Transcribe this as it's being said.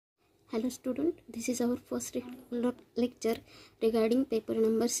Hello student, this is our first lecture regarding paper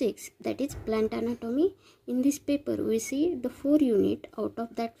number 6, that is plant anatomy. In this paper we see the 4 unit. Out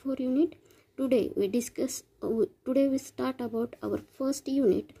of that 4 unit, today we start about our first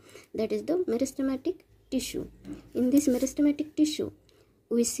unit, that is the meristematic tissue. In this meristematic tissue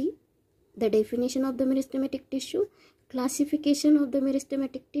we see the definition of the meristematic tissue, classification of the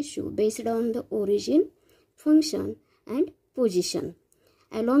meristematic tissue based on the origin, function and position.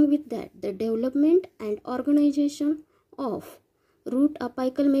 Along with that, the development and organization of root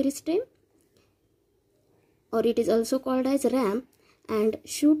apical meristem, or it is also called as ram, and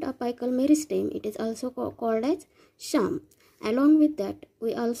shoot apical meristem, it is also called as sham. Along with that,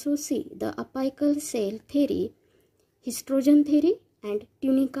 we also see the apical cell theory, hystrogen theory and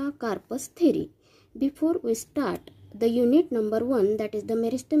tunica carpus theory. Before we start the unit number 1, that is the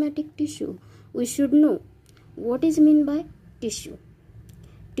meristematic tissue, we should know what is meant by tissue.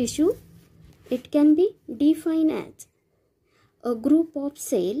 Tissue, it can be defined as a group of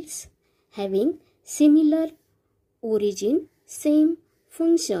cells having similar origin, same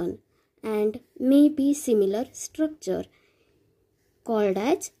function and may be similar structure called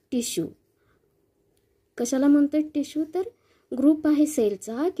as tissue. कशाला म्हणतात tissue? तर group आहे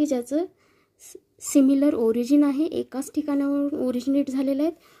सेलचा की ज्याचं similar origin आहे, एकाच ठिकाणावर originate झालेले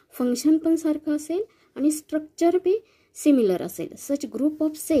आहेत, फंक्शन पण सारखं असेल आणि स्ट्रक्चर बी similar असेल. Such group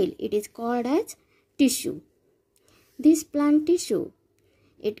of cell it is called as tissue. This plant tissue,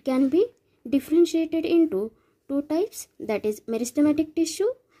 it can be differentiated into two types, that is meristematic tissue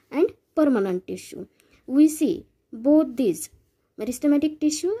and permanent tissue. We see both these meristematic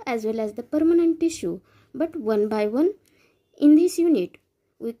tissue as well as the permanent tissue, but one by one. In this unit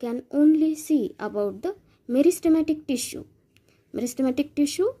we can only see about the meristematic tissue. Meristematic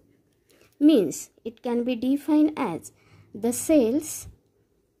tissue means it can be defined as the cells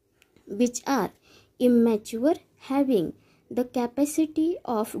which are immature having the capacity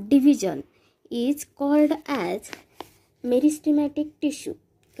of division is called as meristematic tissue.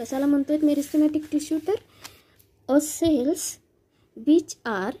 कशाला म्हणतोय meristematic tissue? तर a cells which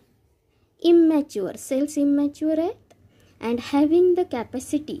are immature, cells immature आहेत and having the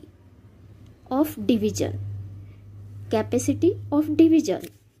capacity of division. Capacity of division.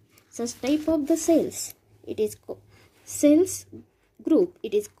 Such type of the cells, it is cells group,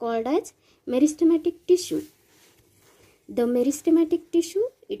 it is called as meristematic tissue. The meristematic tissue,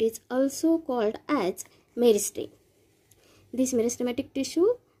 it is also called as meristem. This meristematic tissue,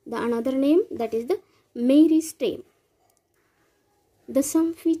 the another name, that is the meristem. The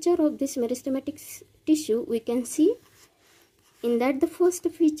some feature of this meristematic tissue we can see in that the first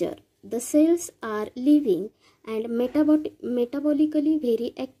feature, the cells are living and metabolically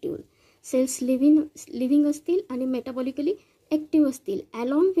very active. Cells living असतील आणि metabolically active असतील.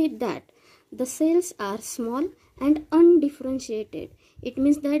 Along with that, the cells are small and undifferentiated. It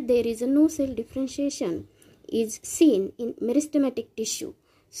means that there is no cell differentiation is seen in meristematic tissue.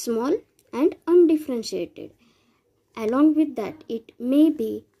 Small and undifferentiated. Along with that, it may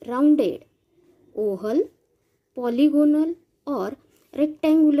be rounded, oval, polygonal or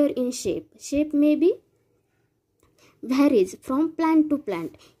rectangular in shape. Shape may be varies from plant to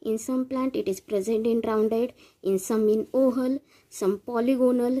plant. In some plant it is present in rounded, in some in oval, some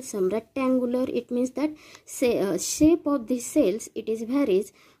polygonal, some rectangular. It means that shape of these cells, it is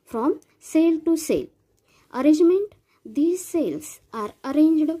varies from cell to cell. Arrangement, these cells are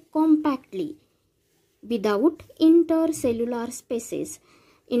arranged compactly without intercellular spaces.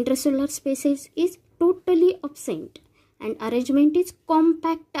 Intercellular spaces is totally absent and arrangement is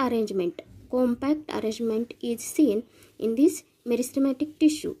compact arrangement. Compact arrangement is seen in this meristematic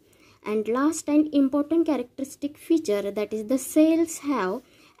tissue. And last and important characteristic feature, that is the cells have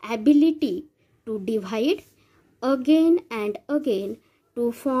ability to divide again and again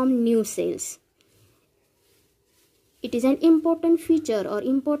to form new cells. It is an important feature or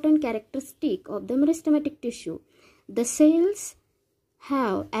important characteristic of the meristematic tissue. The cells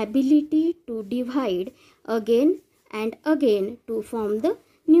have ability to divide again and again to form the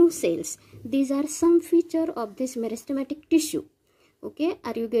new cells. These are some feature of this meristematic tissue. Okay,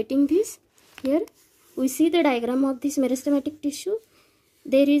 are you getting this? Here we see the diagram of this meristematic tissue.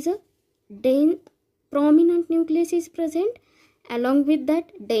 There is a prominent nucleus is present. Along with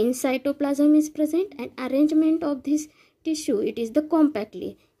that, dense cytoplasm is present, and arrangement of this tissue, it is the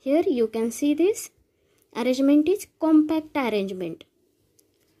compactly. Here you can see this arrangement is compact arrangement.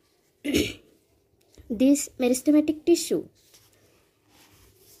 This meristematic tissue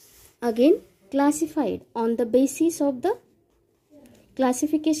again classified on the basis of the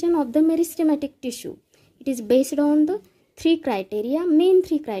classification of the meristematic tissue. It is based on the main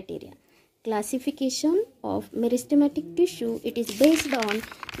three criteria. Classification of meristematic tissue, it is based on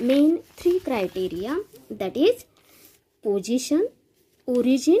main three criteria, that is position,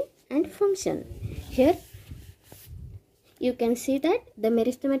 origin and function. Here you can see that the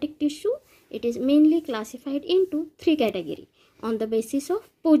meristematic tissue, it is mainly classified into three category on the basis of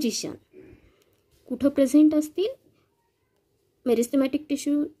position. कुठं present असतील, मेरिस्टेमॅटिक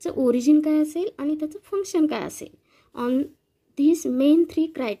टिश्यूचं origin काय असेल आणि त्याचं function काय असेल. On these main three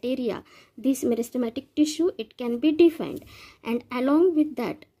criteria, this meristematic tissue, it can be defined, and along with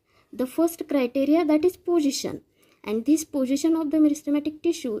that the first criteria, that is position, and this position of the meristematic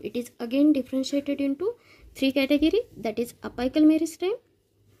tissue, it is again differentiated into three category, that is apical meristem,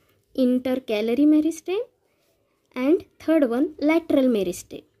 intercalary meristem and third one lateral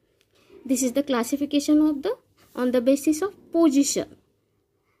meristem. This is the classification of the on the basis of position.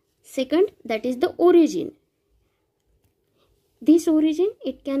 Second, that is the origin. This origin,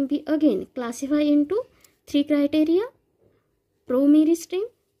 it can be again classified into three criteria, promeristem,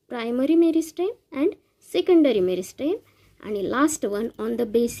 primary meristem and secondary meristem. And last one, on the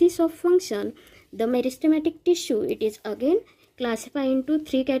basis of function, the meristematic tissue, it is again classified into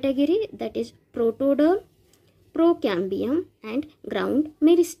three category, that is protoderm, procambium and ground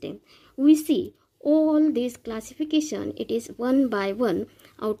meristem. We see all these classification, it is one by one.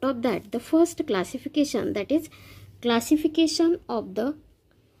 Out of that, the first classification, that is classification of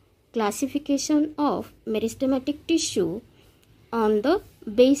meristematic tissue on the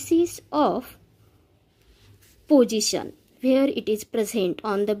basis of position, where it is present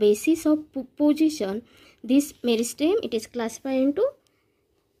on the basis of position. This meristem, it is classified into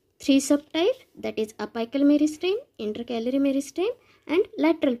three subtypes, that is apical meristem, intercalary meristem and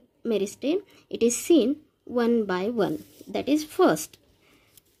lateral meristem. It is seen one by one. That is first,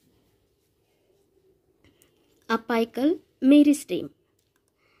 apical meristem.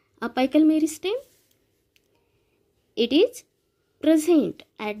 Apical meristem, it is present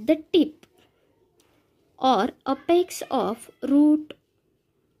at the tip or apex of root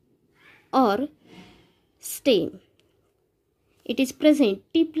or stem. It is present,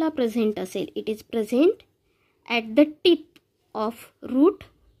 tipला present असेल, it is present at the tip of root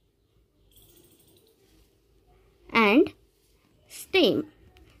and stem.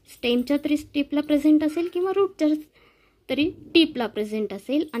 स्टेमच्या तरी टिपला present असेल किंवा रूटच्या तरी टिपला present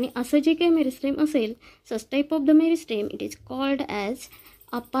असेल. आणि असं जे काही meristem असेल, सच type of the meristem, it is called as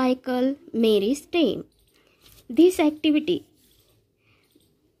apical meristem. This activity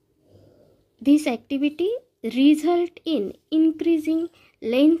result in increasing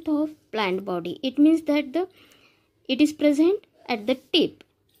length of plant body. It means that it is present at the tip.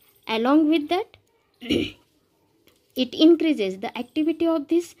 Along with that, it increases the activity of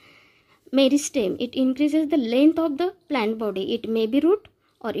this meristem. It increases the length of the plant body. It may be root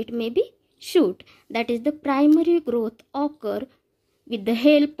or it may be shoot. That is the primary growth occur with the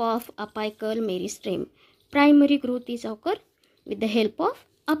help of apical meristem. Primary growth is occur with the help of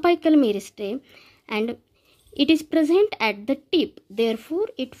apical meristem, and it is present at the tip. Therefore,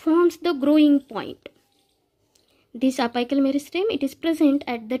 it forms the growing point. This apical meristem, it is present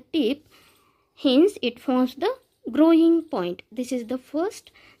at the tip. Hence, it forms the growing point. This is the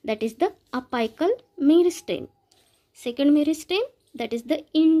first, that is the apical meristem. Second meristem, that is the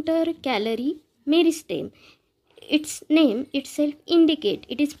intercalary meristem. Its name itself indicate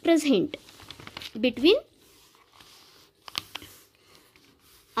it is present between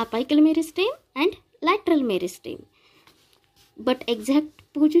apical meristem and lateral meristem, but exact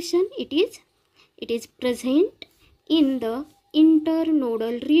position, it is present in the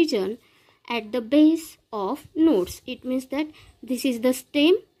internodal region at the base of nodes. It means that this is the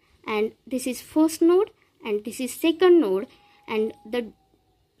stem and this is first node and this is second node, and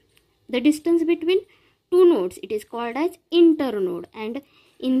the distance between two nodes, it is called as internode, and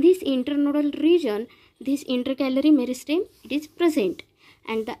in this internodal region this intercalary meristem, it is present.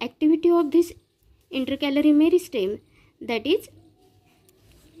 And the activity of this intercalary meristem, that is,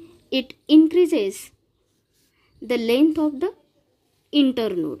 it increases the length of the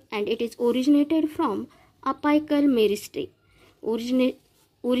internode, and it is originated from apical meristem.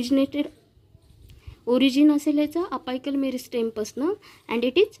 Origin असेल याचा apical meristem पासून, and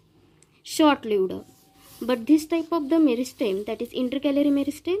it is short lived. But this type of the meristem, that is intercalary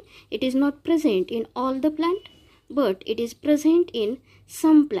meristem, it is not present in all the plant, but it is present in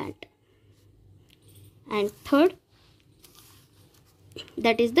some plant. And third,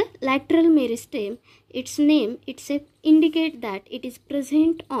 that is the lateral meristem. Its name itself indicates that it is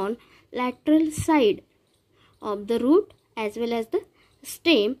present on lateral side of the root as well as the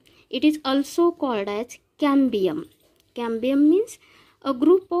stem. It is also called as cambium. Cambium means A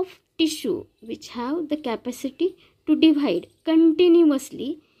group of tissue which have the capacity to divide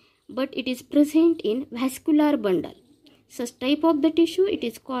continuously, but it is present in vascular bundle. Such type of the tissue, it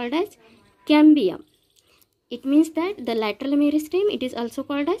is called as cambium. It means that the lateral meristem, it is also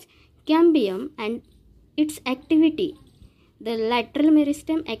called as cambium, and its activity, the lateral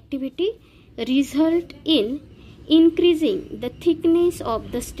meristem activity, result in increasing the thickness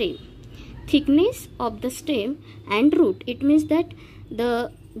of the stem. Thickness of the stem and root, it means that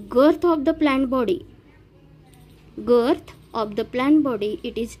the girth of the plant body,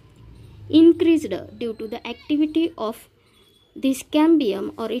 it is increased due to the activity of this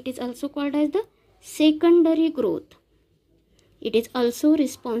cambium, or it is also called as the secondary growth. It is also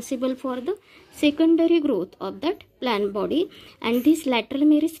responsible for the secondary growth of that plant body. And this lateral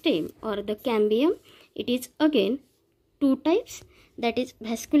meristem or the cambium, it is again two types, that is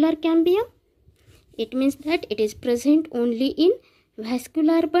vascular cambium. It means that it is present only in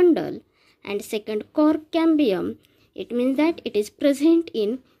vascular bundle, and second cork cambium, it means that it is present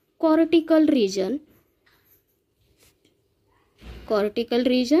in cortical region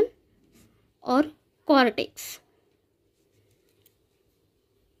or cortex.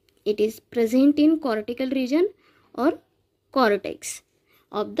 It is present in cortical region or cortex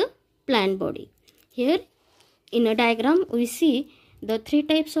of the plant body. Here in a diagram we see the three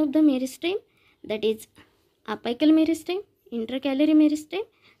types of the meristem, that is apical meristem, intercalary meristem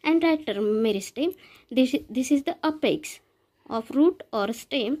and lateral meristem. This is the apex of root or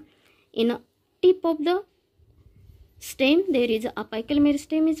stem. In a tip of the stem there is a apical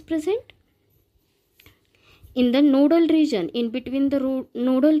meristem is present. In the nodal region, in between the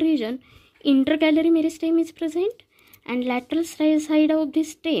nodal region, intercalary meristem is present, and lateral side of the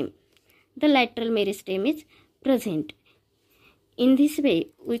stem, the lateral meristem is present. In this way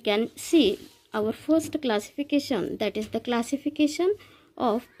we can see our first classification, that is the classification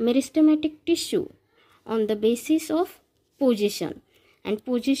of meristematic tissue on the basis of position. And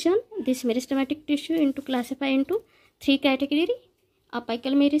position, this meristematic tissue into classify into three categories: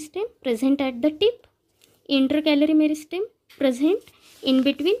 apical meristem present at the tip, intercalary meristem present in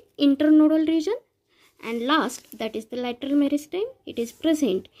between internodal region, and last, that is the lateral meristem, it is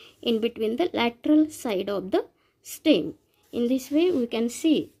present in between the lateral side of the stem. In this way we can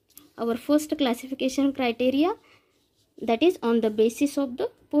see our first classification criteria, that is on the basis of the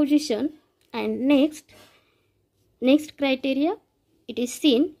position, and next criteria it is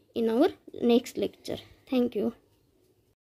seen in our next lecture. Thank you.